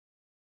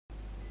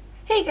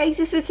Hey guys,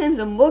 it's with Sims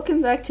and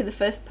welcome back to the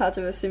first part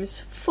of The Sims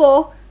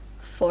 4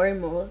 for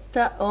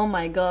Immortal. Oh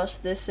my gosh,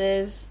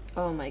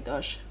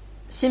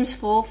 Sims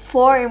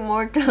 4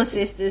 Immortals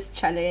is this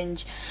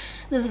challenge.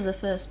 This is the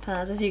first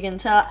part, as you can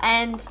tell,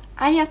 and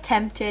I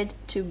attempted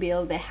to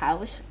build a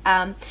house.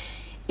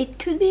 It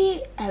could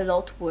be a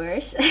lot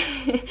worse,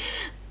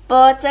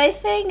 but I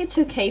think it's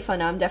okay for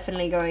now. I'm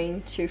definitely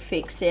going to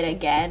fix it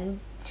again.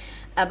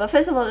 But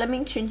first of all, let me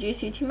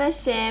introduce you to my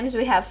Sims.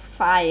 We have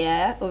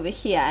Fire over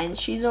here, and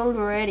she's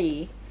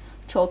already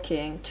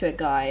talking to a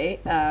guy.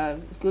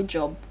 Good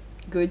job.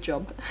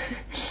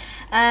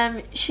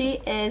 She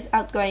is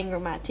outgoing,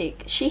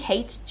 romantic. She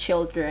hates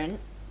children,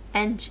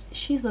 and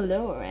she's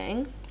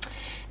alluring.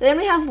 Then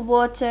we have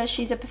Water.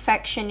 She's a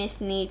perfectionist,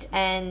 neat,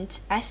 and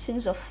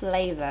essence of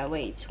flavor.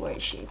 Wait, where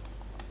is she?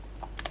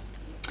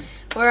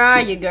 Where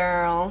are you,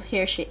 girl?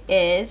 Here she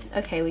is.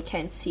 Okay, we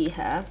can't see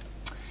her,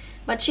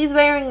 but she's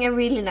wearing a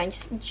really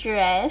nice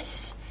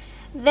dress.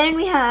 Then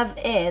we have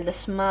the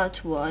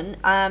smart one.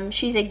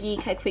 She's a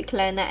geek, a quick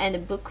learner, and a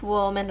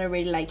bookworm, and I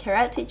really like her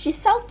outfit. She's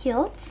so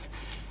cute.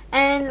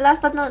 And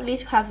last but not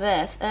least, we have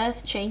Earth.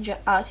 Earth, change your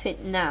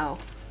outfit now.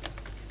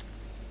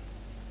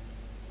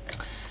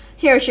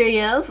 Here she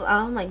is.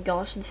 Oh my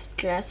gosh, this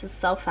dress is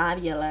so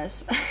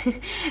fabulous.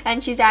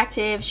 And she's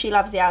active, she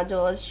loves the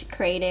outdoors, she's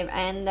creative,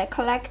 and a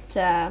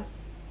collector.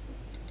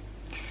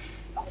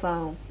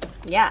 So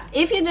yeah,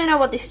 if you don't know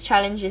what this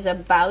challenge is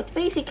about,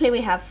 basically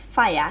we have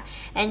Fire,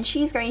 and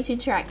she's going to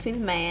interact with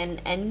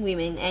men and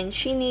women, and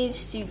she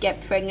needs to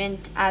get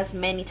pregnant as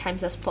many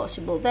times as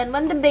possible. Then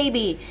when the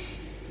baby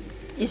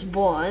is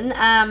born,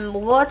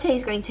 Water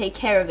is going to take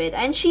care of it,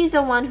 and she's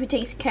the one who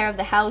takes care of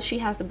the house. She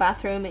has the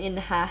bathroom in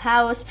her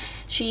house.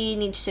 She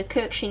needs to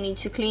cook, she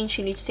needs to clean,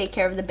 she needs to take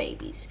care of the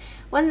babies.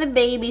 When the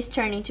babies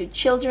turn into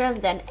children,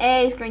 then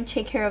A is going to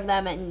take care of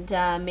them and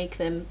make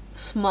them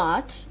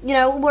smart, you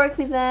know, work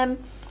with them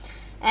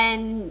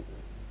and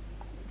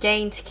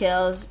gain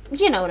skills,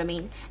 you know what I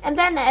mean. And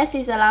then Earth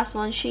is the last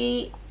one.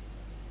 She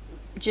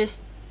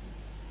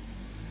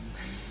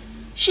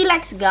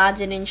likes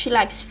gardening, she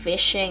likes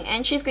fishing,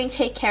 and she's going to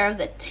take care of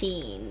the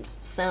teens.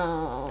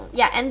 So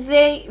yeah, and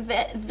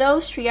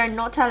those three are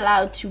not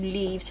allowed to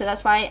leave, so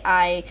that's why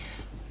I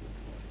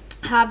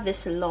have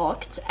this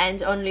locked,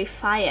 and only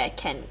Fire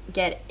can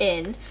get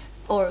in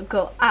or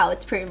go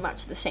out, pretty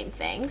much the same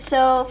thing.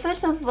 So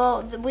first of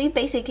all, we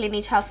basically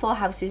need to have 4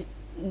 houses,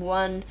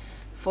 1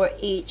 for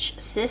each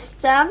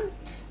system.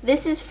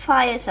 This is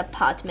Fire's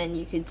apartment,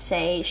 you could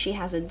say. She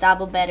has a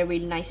double bed, a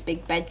really nice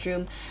big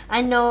bedroom.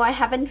 I know I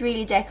haven't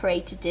really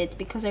decorated it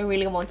because I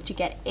really want to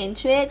get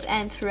into it,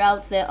 and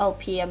throughout the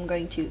LP I'm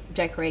going to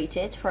decorate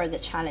it for the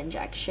challenge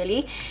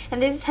actually.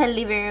 And this is her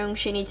living room.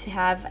 She needs to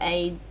have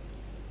a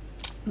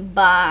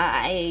bar.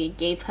 I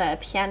gave her a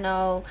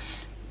piano,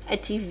 a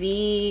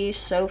TV,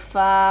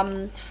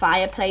 sofa,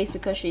 fireplace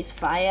because she's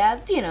Fire,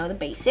 you know, the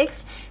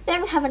basics.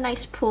 Then we have a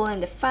nice pool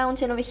and the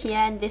fountain over here,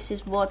 and this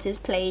is Water's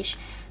place.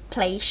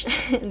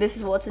 This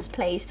is Water's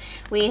place.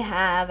 We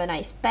have a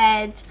nice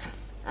bed,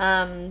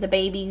 the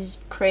baby's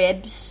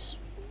cribs.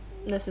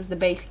 This is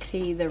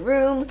basically the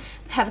room.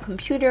 We have a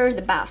computer,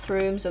 the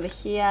bathrooms over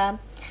here,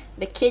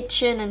 the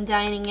kitchen and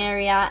dining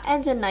area,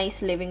 and a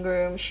nice living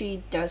room.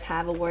 She does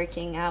have a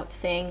working out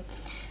thing,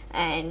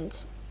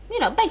 and you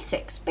know,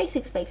 basics. This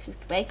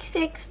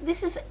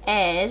is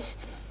Ez.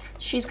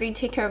 She's going to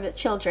take care of the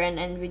children,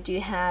 and we do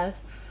have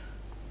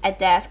a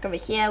desk over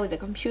here with a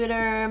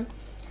computer,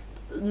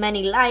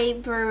 many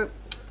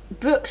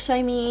books,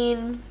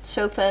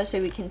 sofa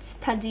so we can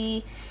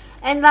study.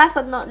 And last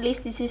but not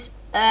least, this is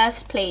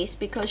Earth's place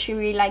because she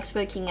really likes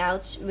working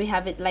out. We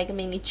have it like a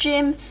mini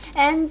gym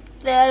and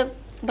the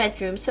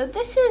bedroom. So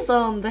this is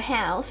the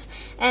house,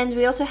 and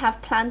we also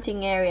have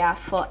planting area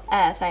for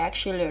Earth. I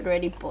actually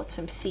already bought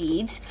some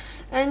seeds,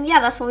 and yeah,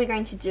 that's what we're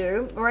going to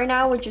do. Right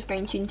now we're just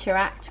going to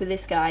interact with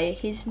this guy.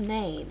 His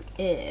name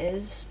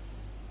is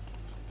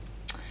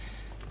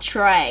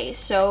Trey,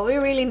 so we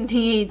really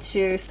need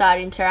to start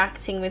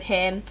interacting with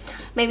him.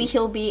 Maybe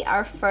he'll be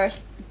our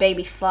first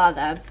baby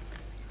father.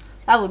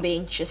 That would be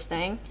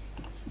interesting.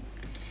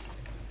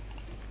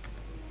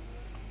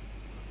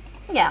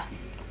 Yeah.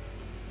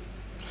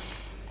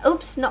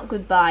 Oops, not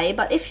goodbye.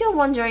 But if you're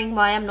wondering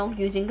why I'm not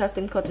using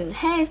custom cotton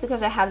hair, it's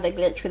because I have the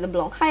glitch with the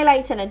blonde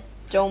highlights, and I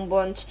don't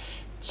want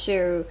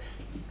to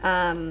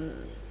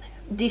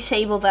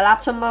disable the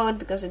laptop mode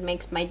because it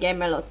makes my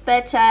game a lot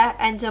better,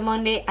 and I'm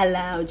only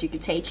allowed, you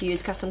could say, to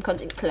use custom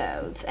content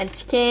clothes and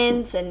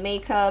skins and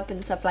makeup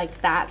and stuff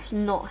like that,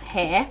 not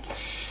hair,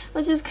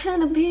 which is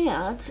kind of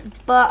weird,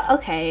 but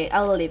okay,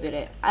 I'll live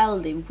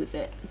with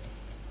it.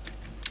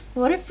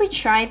 What if we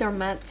try the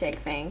romantic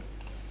thing?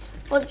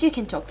 Well, you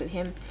can talk with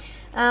him.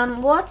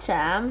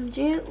 Water,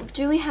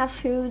 do we have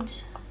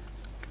food?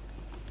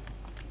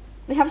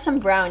 We have some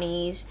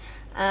brownies.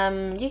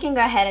 You can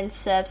go ahead and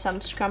serve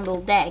some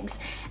scrambled eggs,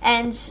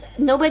 and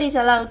nobody's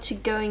allowed to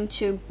go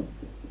into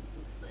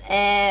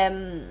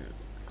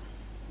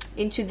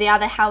the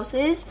other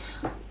houses.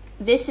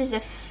 This is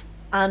a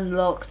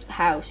unlocked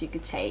house, you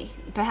could say.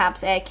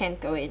 Perhaps air can't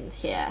go in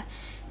here.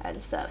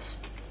 and stuff.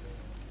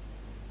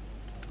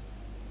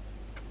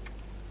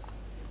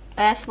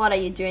 Earth, what are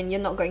you doing? You're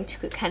not going to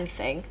cook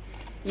anything.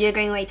 You're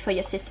going to wait for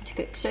your sister to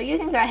cook. So you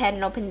can go ahead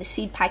and open the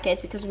seed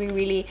packets because we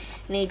really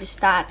need to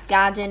start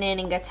gardening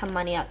and get some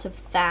money out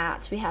of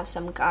that. We have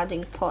some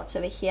gardening pots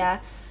over here.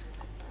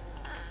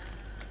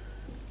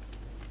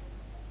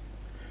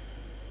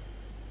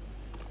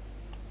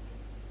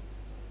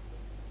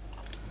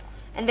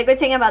 And the good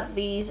thing about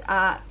these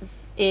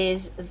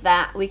is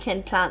that we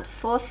can plant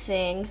 4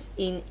 things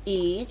in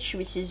each,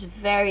 which is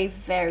very,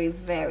 very,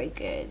 very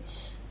good.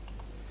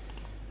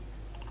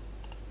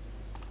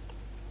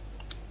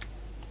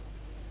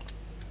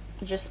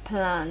 Just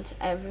plant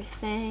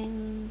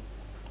everything.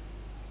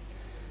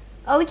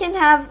 Oh, we can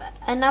have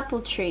an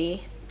apple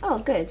tree. Oh,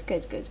 good,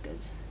 good, good,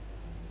 good.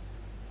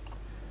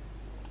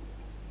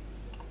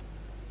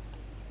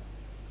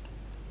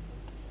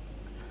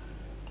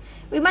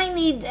 We might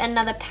need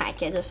another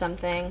packet or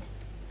something.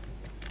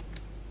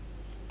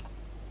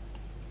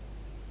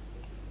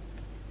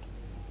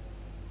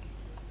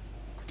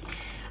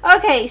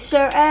 Okay,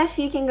 so Earth,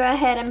 you can go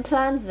ahead and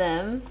plant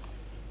them.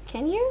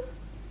 Can you?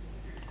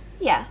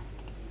 Yeah.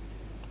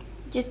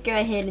 Just go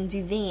ahead and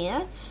do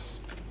that.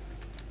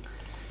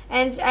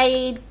 And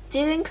I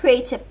didn't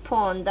create a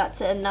pond.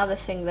 That's another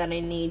thing that I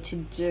need to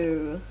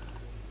do.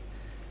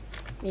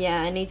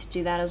 Yeah, I need to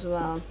do that as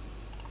well.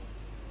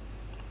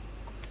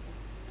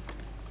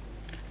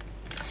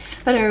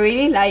 But I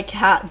really like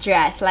her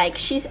dress. Like,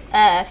 she's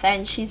Earth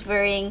and she's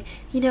wearing,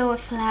 you know, a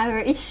flower.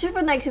 It's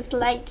super nice. It's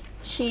like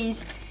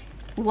she's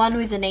one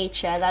with the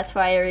nature. That's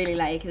why I really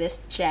like this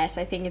dress.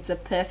 I think it's a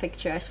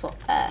perfect dress for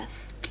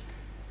Earth.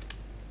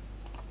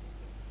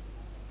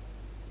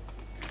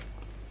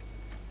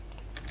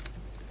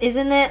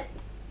 Isn't it?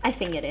 I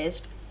think it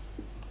is.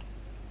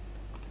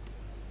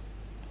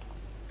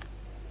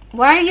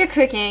 Why are you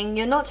cooking?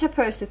 You're not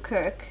supposed to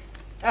cook.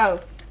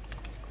 Oh.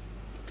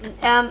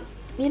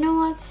 You know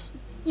what?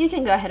 You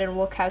can go ahead and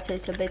walk out a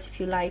little bit if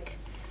you like.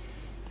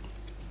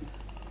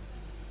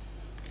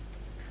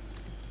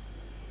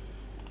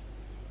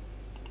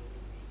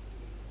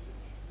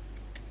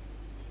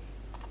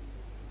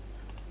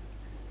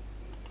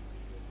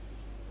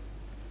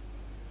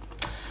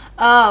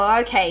 Oh,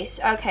 okay,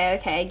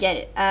 okay, I get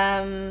it.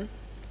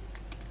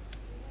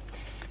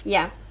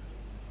 Yeah.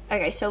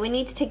 Okay, so we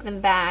need to take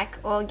them back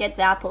or get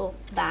the apple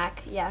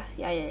back. Yeah.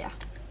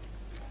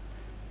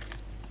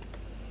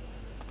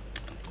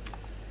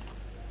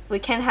 We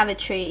can have a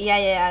tree.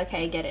 Yeah,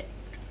 okay, I get it.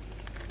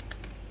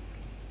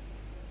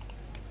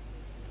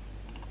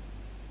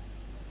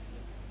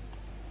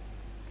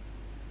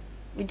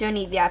 We don't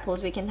need the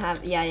apples, we can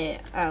have,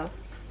 yeah, oh.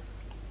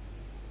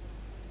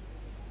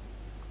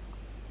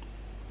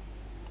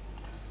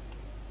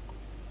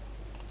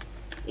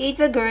 Eat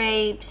the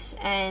grapes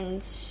and,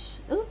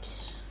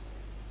 oops.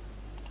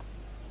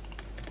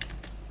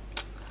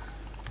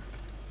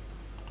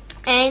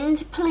 And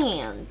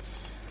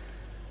plants.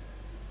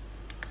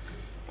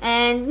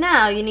 And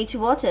now you need to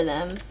water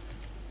them.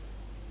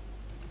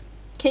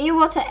 Can you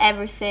water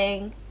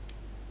everything?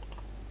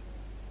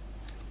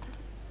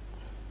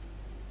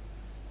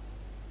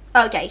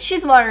 Okay,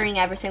 she's watering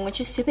everything,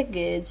 which is super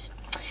good.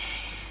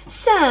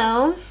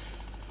 So,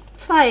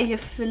 Fire, you're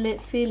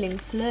feeling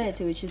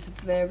flirty, which is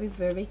very,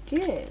 very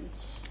good.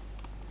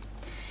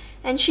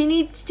 And she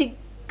needs to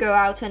go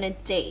out on a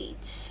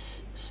date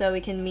so we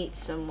can meet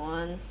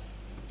someone.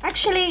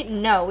 Actually,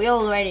 no, we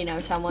already know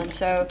someone,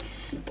 so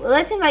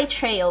let's invite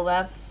Trey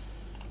over.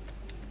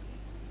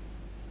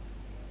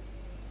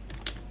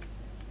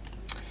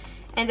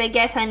 And I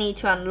guess I need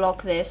to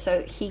unlock this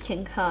so he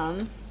can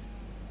come.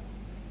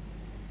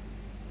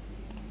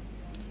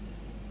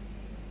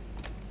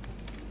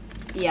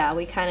 Yeah,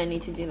 we kind of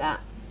need to do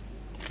that.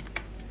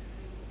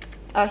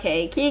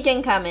 Okay, he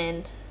can come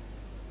in.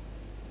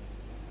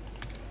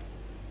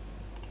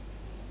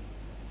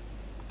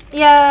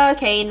 Yeah,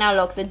 okay, now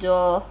lock the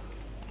door.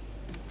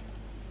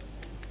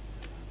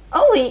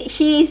 Oh,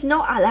 he's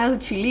not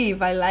allowed to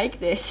leave. I like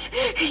this.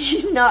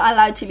 He's not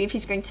allowed to leave.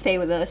 He's going to stay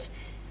with us.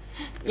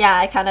 Yeah,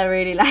 I kind of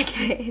really like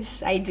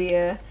this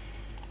idea.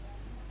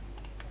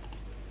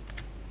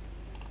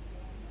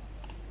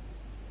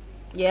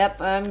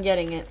 Yep, I'm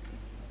getting it.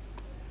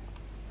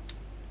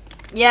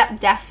 Yep,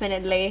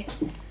 definitely.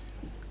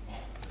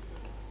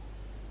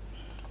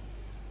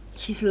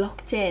 He's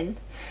locked in.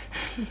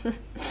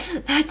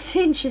 That's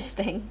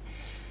interesting.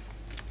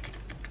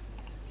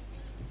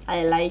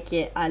 I like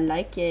it. I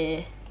like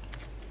it.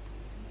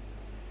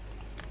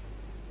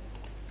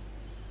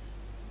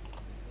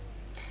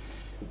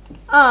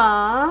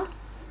 Ah.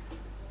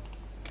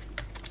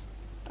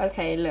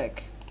 Okay,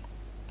 look.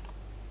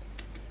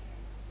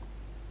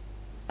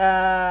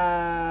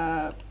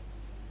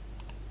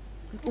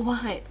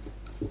 Why?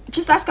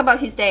 Just ask about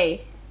his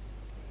day.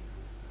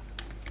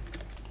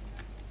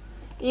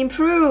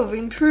 Improve,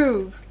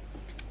 improve.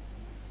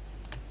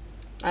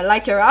 I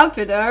like your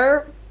outfit,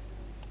 Herb.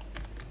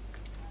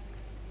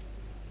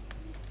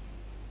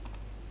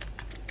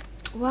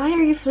 Why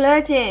are you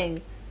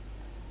flirting?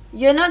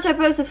 You're not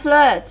supposed to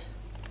flirt.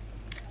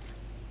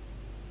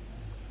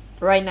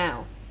 right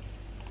now.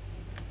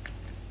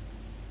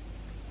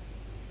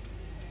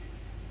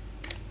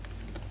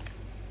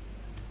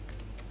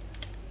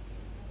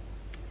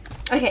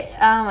 Okay,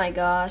 oh my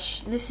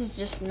gosh, this is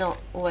just not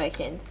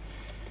working.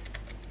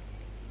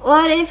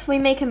 What if we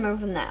make a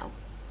move now?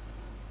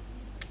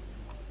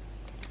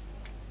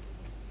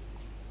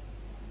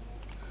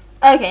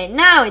 Okay,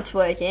 now it's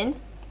working.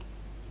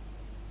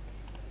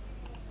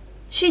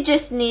 She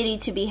just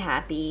needed to be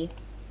happy.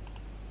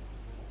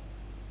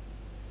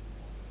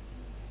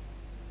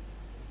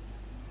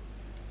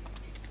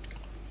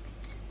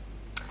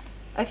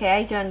 Okay,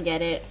 I don't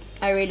get it.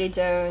 I really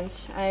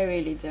don't. I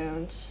really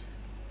don't.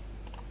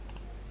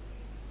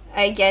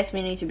 I guess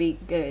we need to be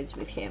good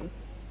with him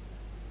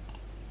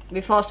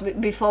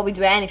before we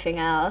do anything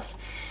else.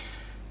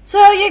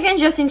 So you can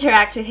just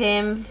interact with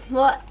him.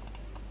 What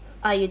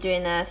are you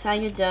doing, Earth? Are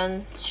you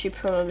done? She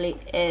probably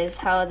is.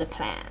 How are the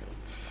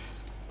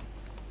plants?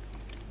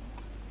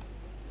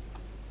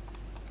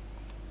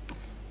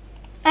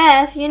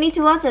 Earth, you need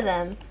to water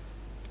them.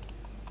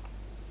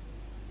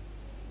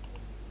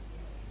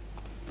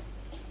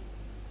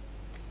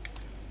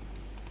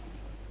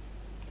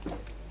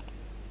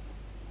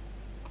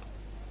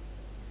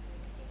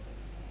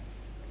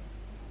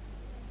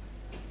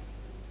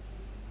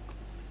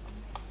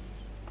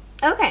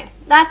 Okay,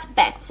 that's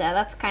better.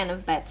 That's kind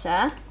of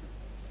better.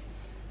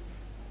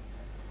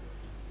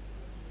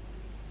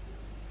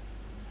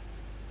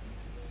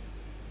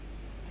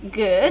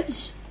 Good.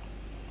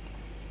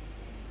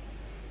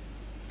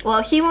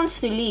 Well, he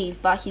wants to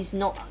leave, but he's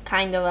not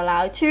kind of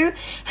allowed to.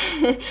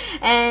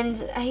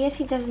 And I guess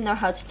he doesn't know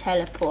how to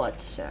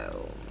teleport,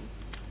 so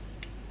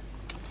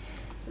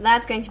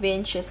that's going to be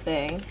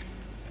interesting.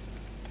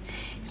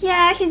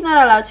 Yeah, he's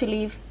not allowed to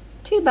leave.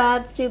 Too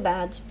bad, too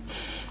bad.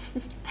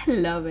 I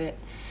love it.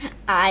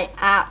 I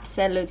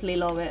absolutely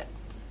love it.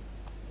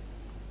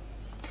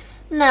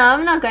 No,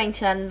 I'm not going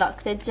to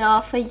unlock the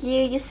door for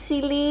you, you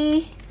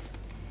silly.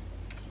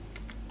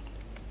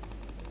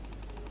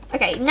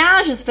 Okay,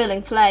 now she's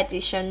feeling flirty,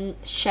 so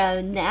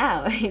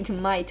now it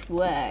might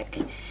work.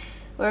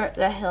 Where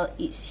the hell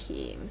is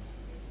he?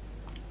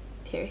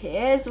 Here he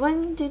is.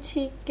 When did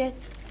he get...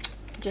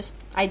 Just,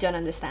 I don't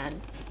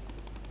understand.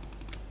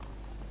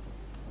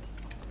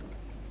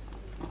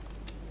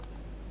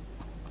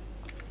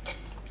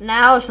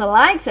 Now she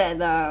likes it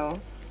though.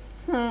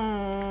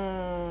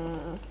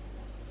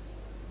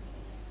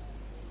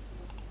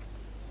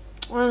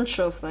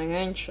 Interesting,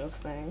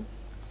 interesting.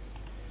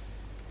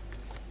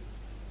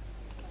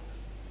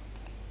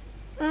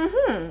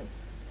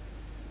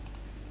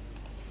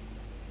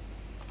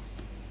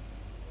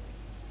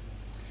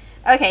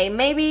 Okay,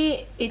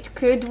 maybe it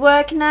could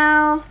work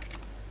now.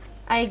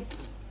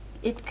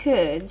 It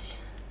could.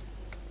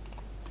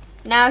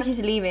 Now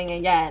he's leaving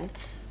again.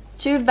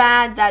 Too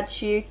bad that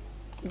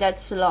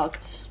that's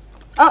locked.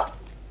 Oh,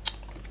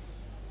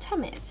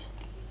 damn it.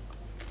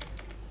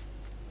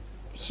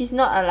 He's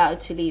not allowed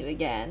to leave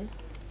again.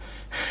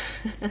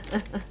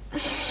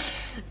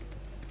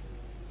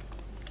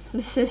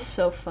 This is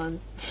so fun.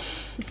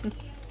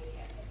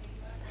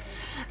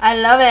 I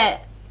love it.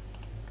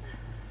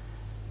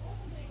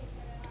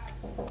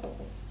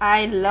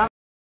 I love it.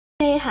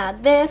 They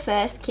had their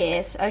first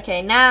kiss.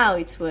 Okay, now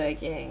it's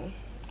working.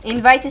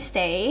 Invite to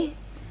stay.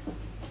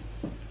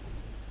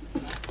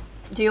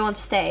 Do you want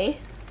to stay?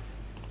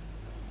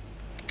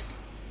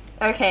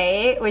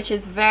 Okay, which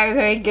is very,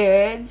 very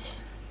good.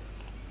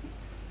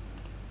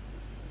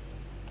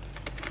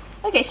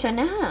 Okay, so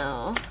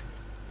now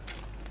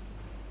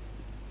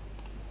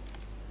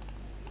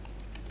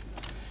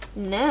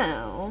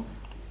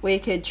we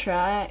could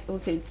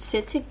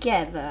sit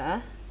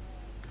together.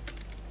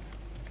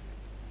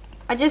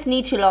 I just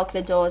need to lock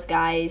the doors,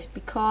 guys,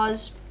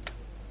 because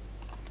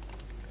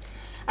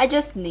I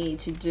just need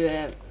to do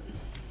it.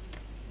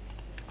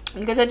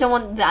 Because I don't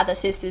want the other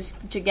sisters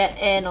to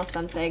get in or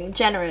something.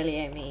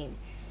 Generally, I mean.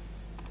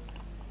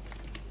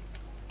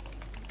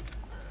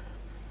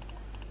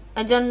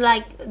 I don't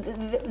like...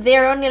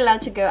 They're only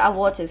allowed to go at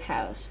Water's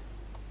house.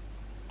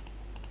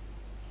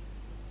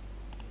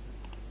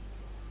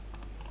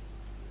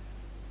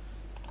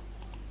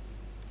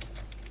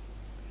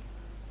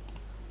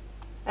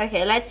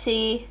 Okay, let's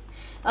see.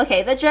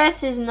 Okay, the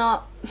dress is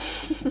not...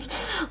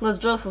 the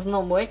dress is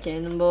not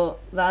working, but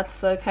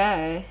that's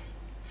okay.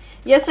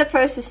 You're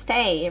supposed to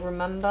stay,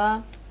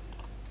 remember?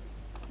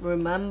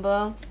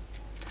 Remember?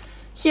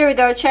 Here we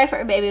go, tray for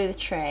a baby with a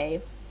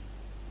tray.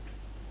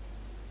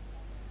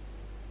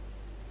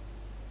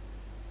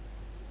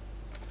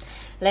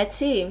 Let's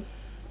see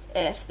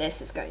if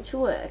this is going to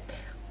work.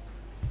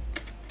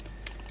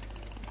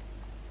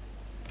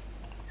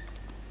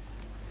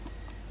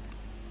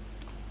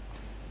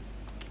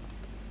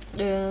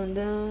 Dun,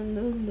 dun,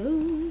 dun,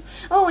 dun.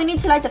 Oh, we need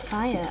to light the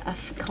fire.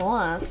 Of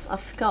course,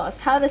 of course.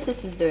 How are the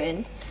sisters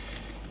doing?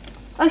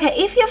 Okay,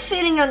 if you're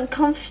feeling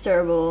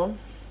uncomfortable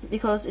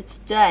because it's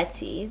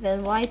dirty,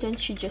 then why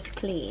don't you just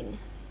clean?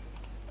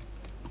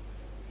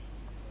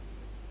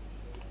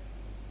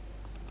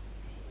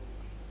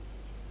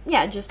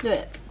 Yeah, just do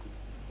it.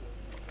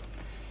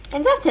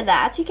 And after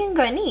that, you can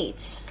go and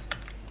eat.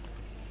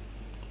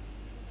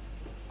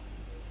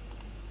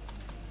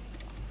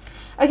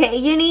 Okay,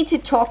 you need to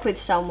talk with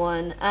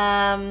someone.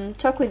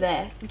 Talk with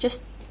her.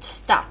 Just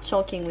start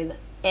talking with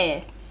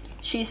her.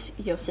 She's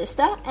your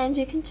sister and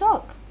you can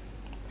talk.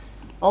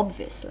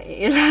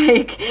 Obviously,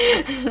 like,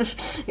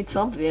 it's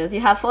obvious. You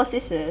have 4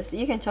 sisters.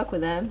 You can talk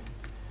with them.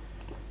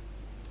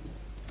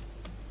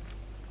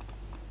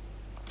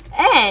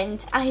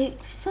 And I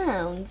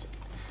found,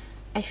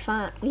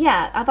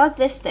 yeah, about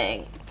this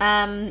thing.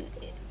 I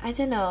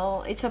don't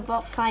know. It's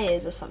about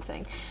fires or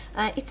something.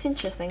 It's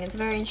interesting. It's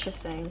very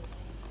interesting.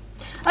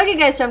 Okay,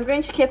 guys. So I'm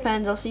going to skip,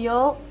 and I'll see you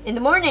all in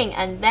the morning.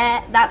 And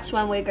that's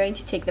when we're going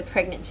to take the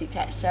pregnancy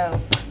test.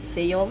 So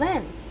see you all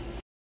then.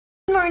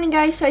 Good morning,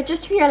 guys. So I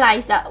just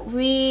realized that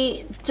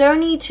we don't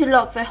need to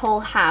lock the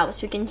whole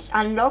house. We can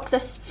unlock the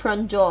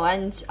front door,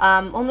 and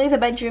only the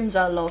bedrooms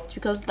are locked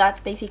because that's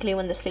basically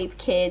when they sleep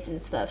kids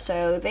and stuff.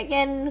 So they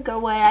can go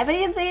wherever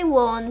they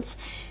want,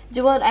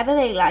 do whatever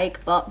they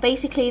like, but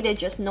basically they're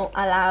just not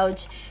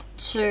allowed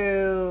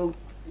to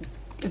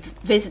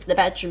visit the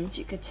bedrooms,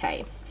 you could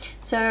say.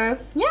 So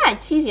yeah,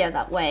 it's easier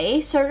that way.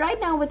 So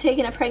right now we're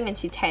taking a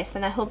pregnancy test,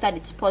 and I hope that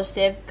it's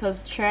positive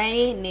because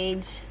Trey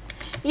needs...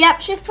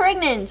 Yep, she's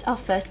pregnant. Our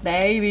first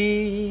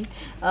baby.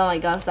 Oh my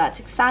gosh, that's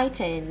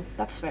exciting.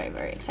 That's very,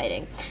 very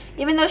exciting.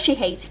 Even though she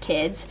hates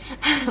kids,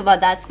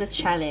 but that's the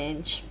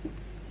challenge.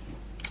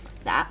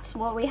 That's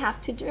what we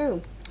have to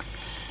do.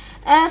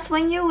 Earth,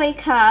 when you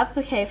wake up,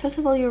 okay, first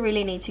of all, you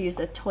really need to use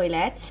the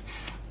toilet.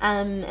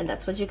 And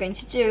that's what you're going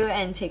to do,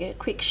 and take a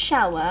quick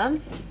shower.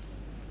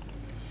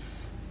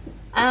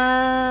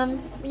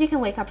 You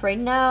can wake up right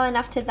now, and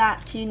after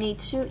that, you need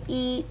to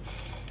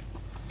eat.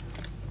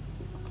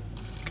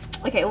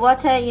 Okay,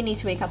 water, you need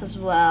to wake up as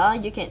well.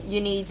 You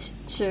need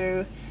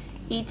to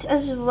eat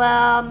as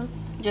well.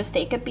 Just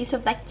take a piece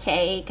of that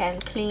cake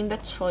and clean the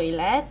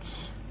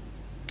toilet.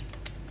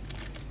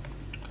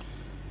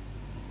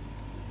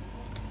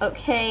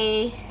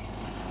 Okay.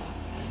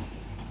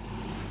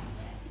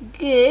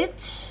 Good.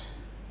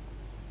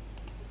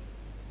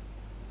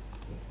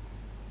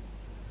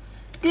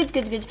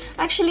 Good.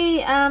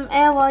 Actually,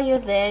 while you're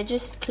there,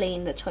 just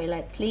clean the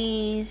toilet,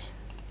 please.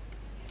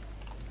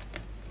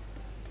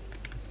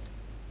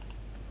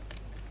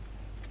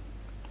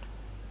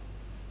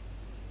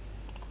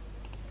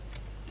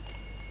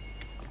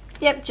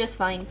 Yep, just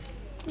fine.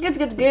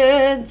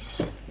 Good.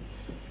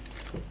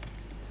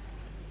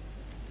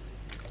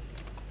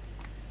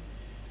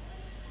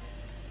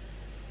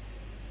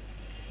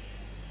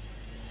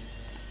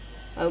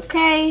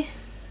 Okay.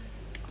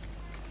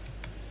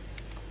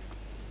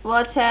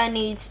 Water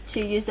needs to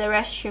use the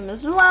restroom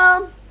as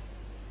well.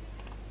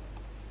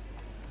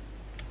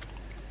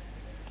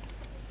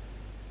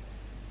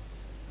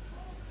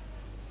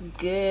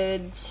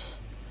 Good.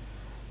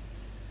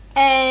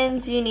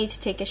 And you need to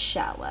take a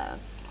shower.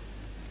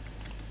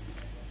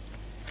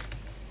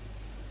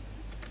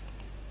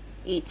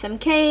 Eat some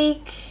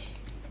cake.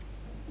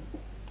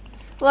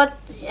 What?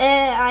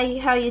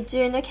 How you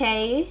doing?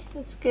 Okay,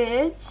 that's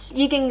good.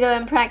 You can go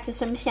and practice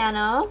some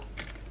piano.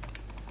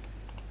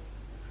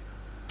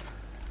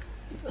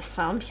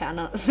 Some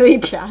piano, the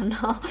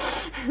piano.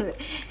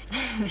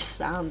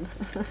 Some.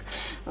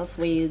 That's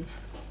weird.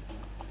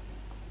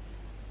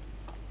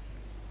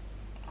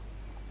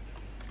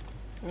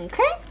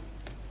 Okay.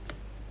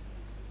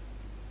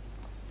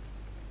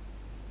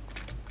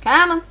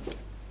 Come on.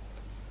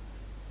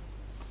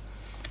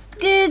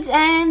 Good,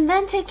 and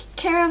then take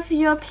care of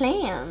your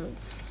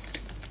plants.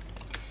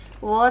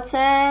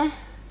 Water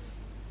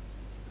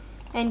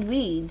and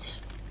weeds.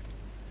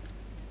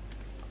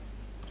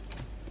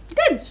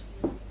 Good.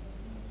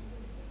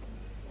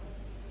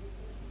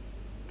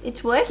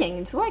 It's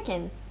working.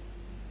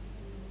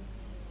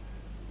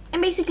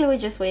 And basically we're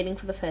just waiting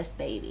for the first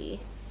baby.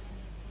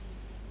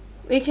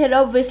 We can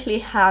obviously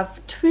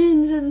have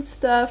twins and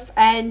stuff,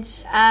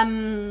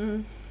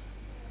 and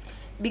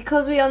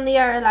because we only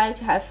are allowed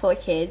to have 4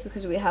 kids,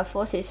 because we have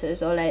 4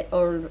 sisters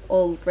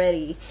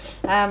already,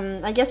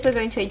 I guess we're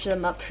going to age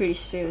them up pretty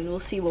soon. We'll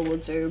see what we'll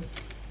do.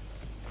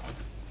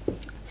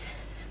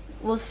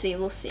 We'll see.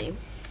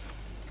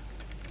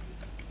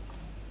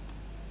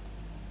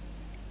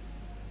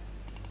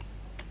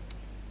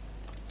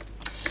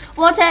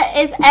 Water,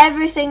 is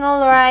everything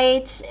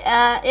alright?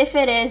 If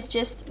it is,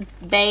 just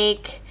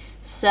bake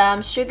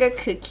some sugar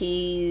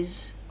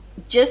cookies,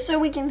 just so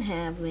we can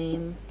have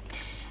them.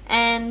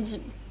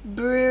 And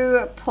brew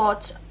a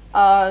pot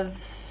of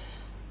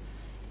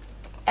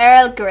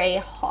Earl Grey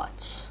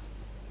hot.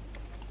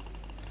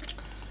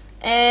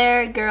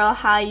 Girl,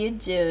 how you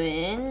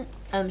doing?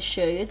 I'm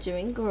sure you're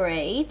doing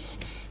great.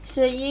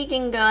 So you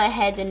can go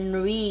ahead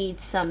and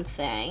read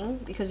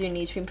something because you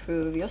need to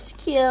improve your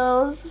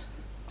skills.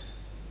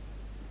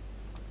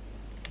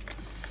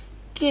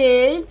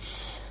 Good.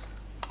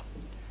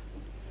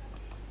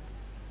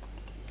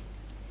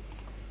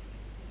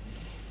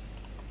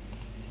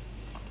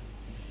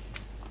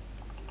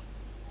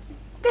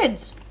 Good.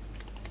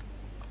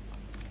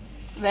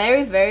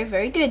 Very, very,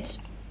 very good.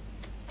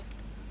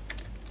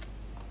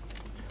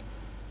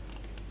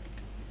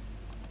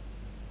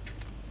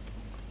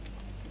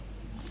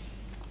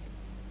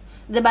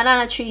 The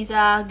banana trees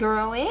are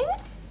growing.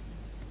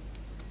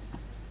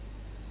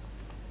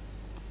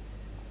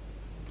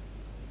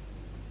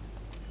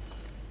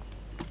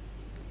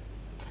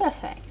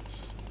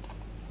 Perfect.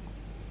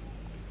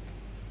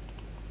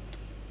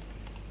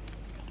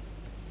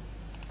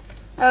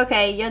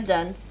 Okay, you're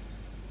done.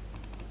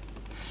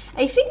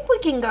 I think we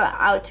can go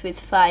out with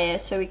fire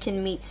so we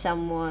can meet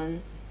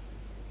someone.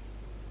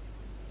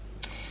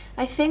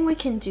 I think we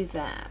can do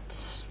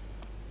that.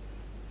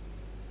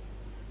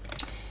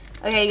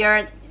 Okay,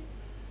 you're...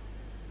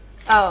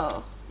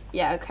 Oh,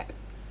 yeah, okay.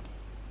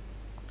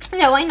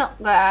 Yeah, why not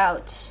go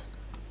out?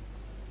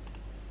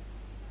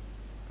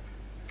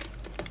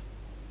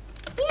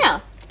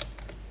 Yeah.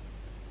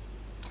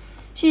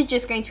 She's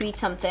just going to eat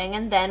something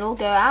and then we'll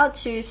go out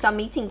to start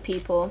meeting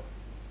people.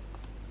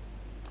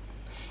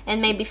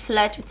 And maybe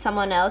flirt with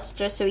someone else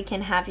just so we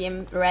can have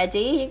him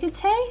ready, you could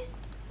say?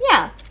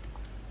 Yeah.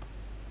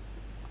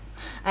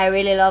 I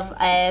really love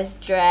Aya's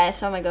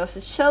dress. Oh my gosh,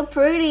 it's so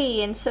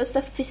pretty and so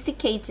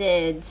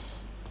sophisticated.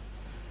 It's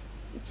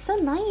so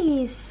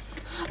nice.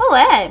 Oh,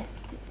 hey.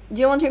 Do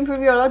you want to improve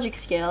your logic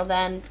skill?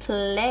 Then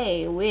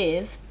play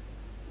with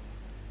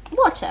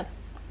water.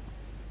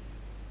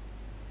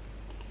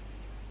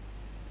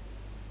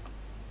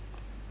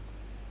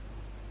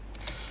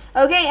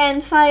 Okay,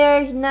 and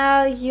fire,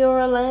 now you're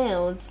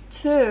allowed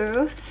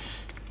to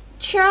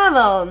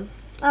travel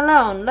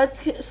alone.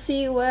 Let's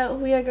see where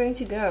we are going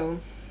to go.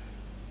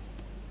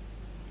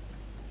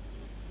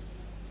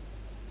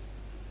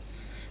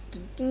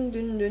 Dun,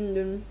 dun, dun,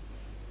 dun.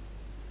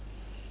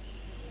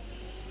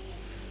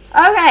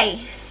 Okay,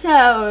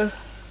 so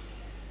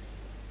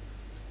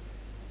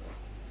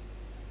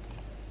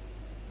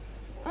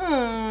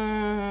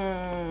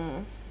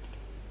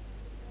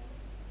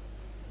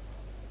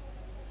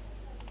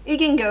we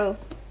can go.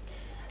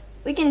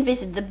 We can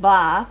visit the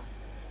bar.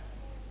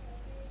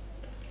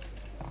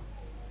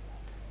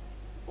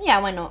 Yeah,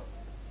 why not?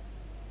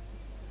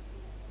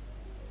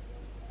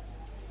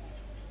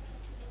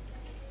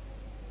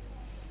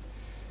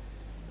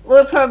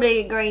 We're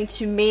probably going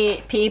to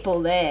meet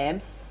people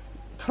there.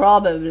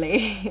 Probably.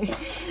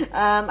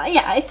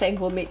 Yeah, I think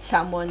we'll meet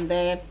someone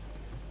there.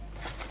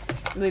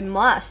 We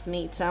must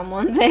meet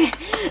someone there.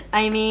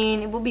 I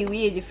mean, it would be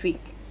weird if we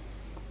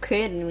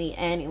couldn't meet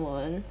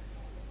anyone.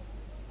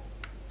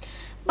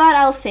 But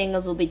I'll think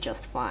it will be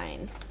just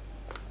fine.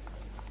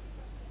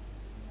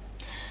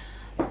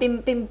 Bim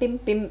bim bim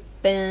bim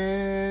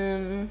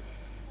bim.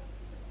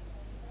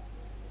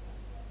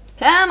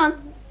 Come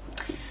on.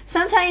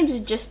 Sometimes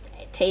it just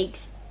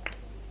takes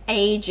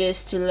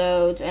ages to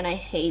load and I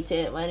hate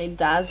it when it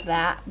does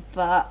that,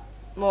 but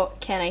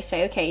what can I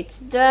say? Okay, it's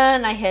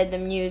done. I heard the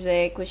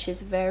music, which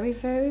is very,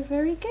 very,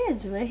 very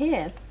good. We're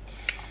here.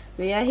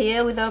 We are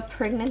here with our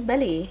pregnant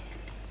belly.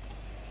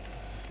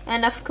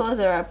 And of course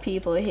there are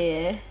people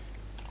here.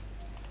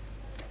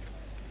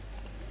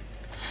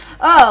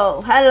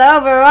 Oh, hello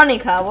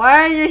Veronica, why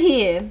are you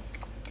here?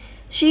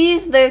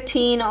 She's the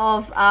teen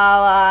of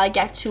our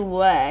Get to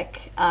Work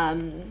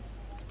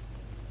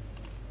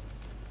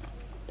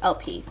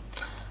LP.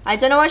 I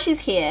don't know why she's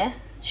here.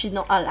 She's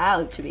not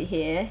allowed to be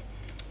here.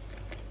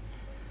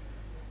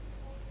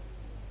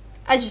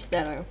 I just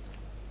don't know.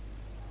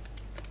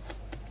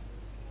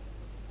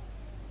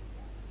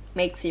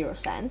 Makes zero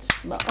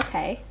sense, but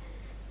okay.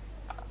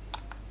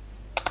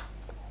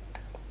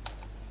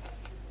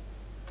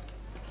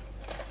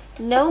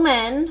 No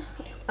men,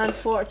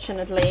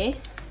 unfortunately.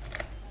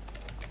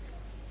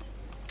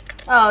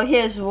 Oh,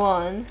 here's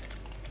one.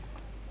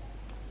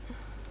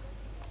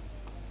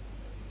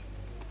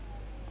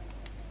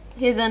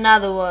 Here's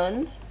another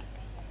one.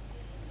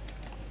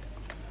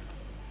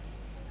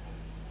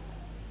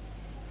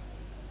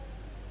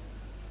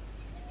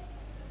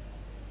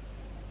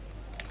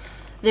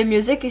 The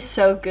music is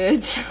so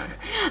good.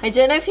 I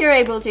don't know if you're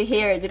able to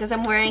hear it because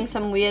I'm wearing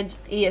some weird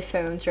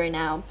earphones right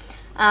now.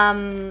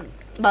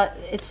 But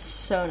it's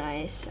so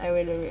nice. I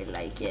really, really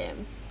like it.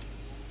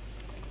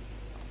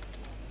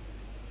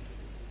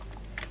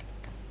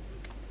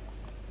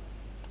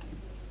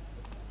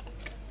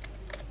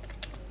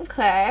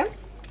 Okay.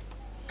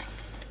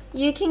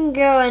 You can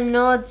go and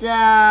order...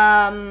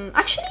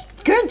 actually,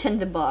 go and tend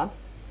the bar.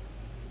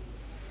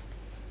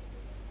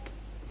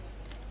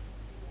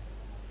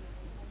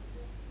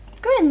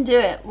 Go ahead and do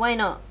it. Why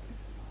not?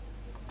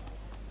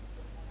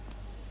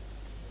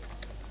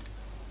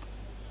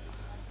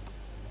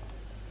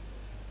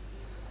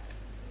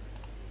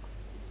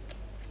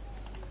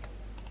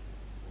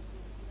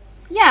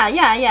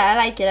 Yeah, I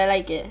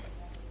like it.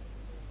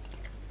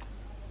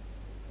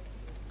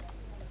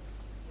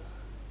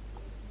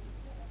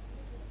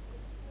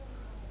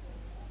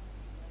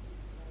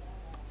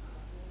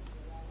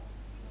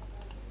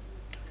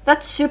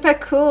 That's super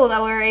cool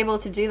that we're able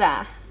to do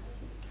that.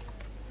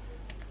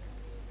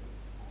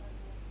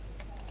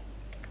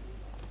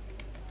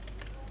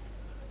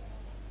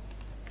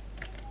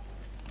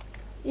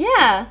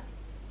 Yeah.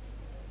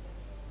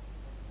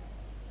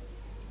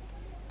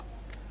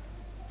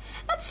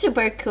 That's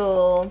super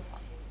cool.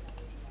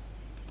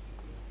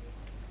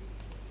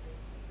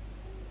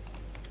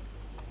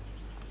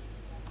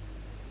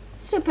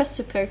 super,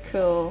 super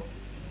cool.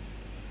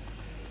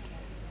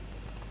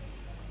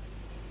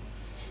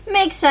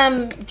 Make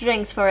some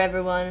drinks for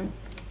everyone.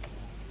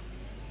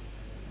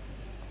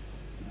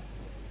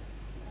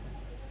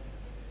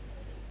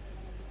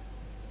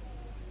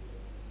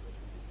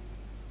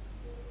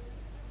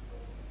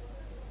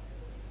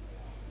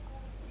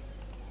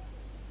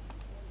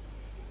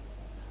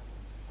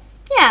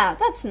 Yeah,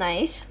 that's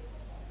nice.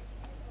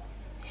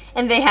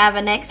 And they have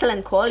an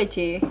excellent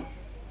quality.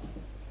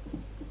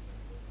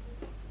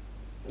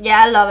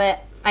 Yeah, I love it.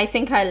 I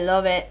think I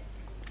love it.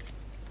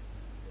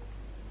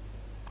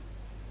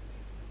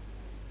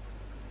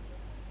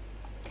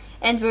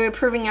 And we're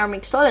improving our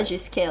mixology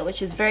skill,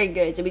 which is very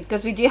good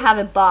because we do have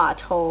a bar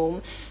at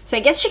home. So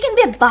I guess she can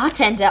be a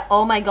bartender.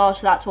 Oh my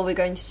gosh, that's what we're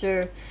going to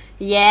do.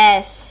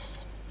 Yes.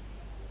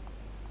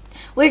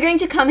 We're going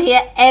to come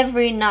here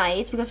every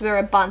night because we're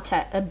a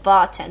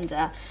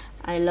bartender.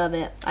 I love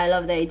it. I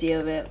love the idea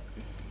of it.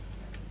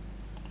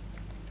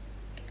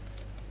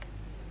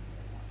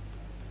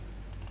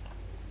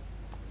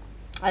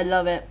 I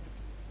love it.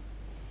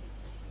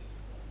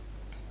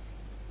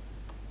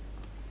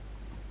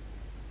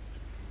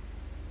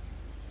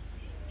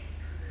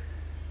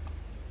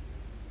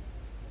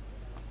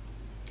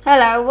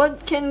 Hello,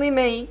 what can we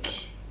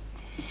make?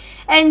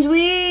 And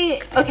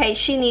okay,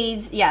 she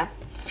needs, yeah.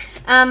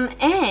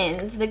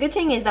 And the good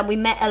thing is that we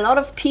met a lot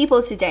of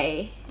people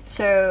today.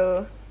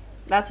 So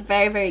that's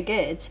very, very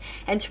good.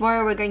 And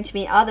tomorrow we're going to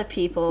meet other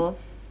people.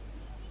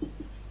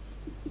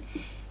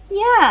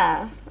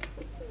 Yeah.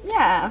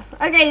 Yeah.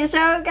 Okay,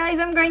 so guys,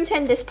 I'm going to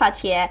end this part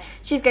here.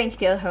 She's going to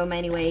go home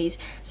anyways.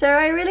 So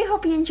I really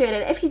hope you enjoyed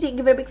it. If you did,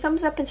 give it a big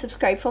thumbs up and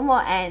subscribe for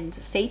more. And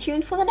stay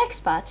tuned for the next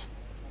part.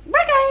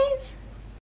 Bye, guys!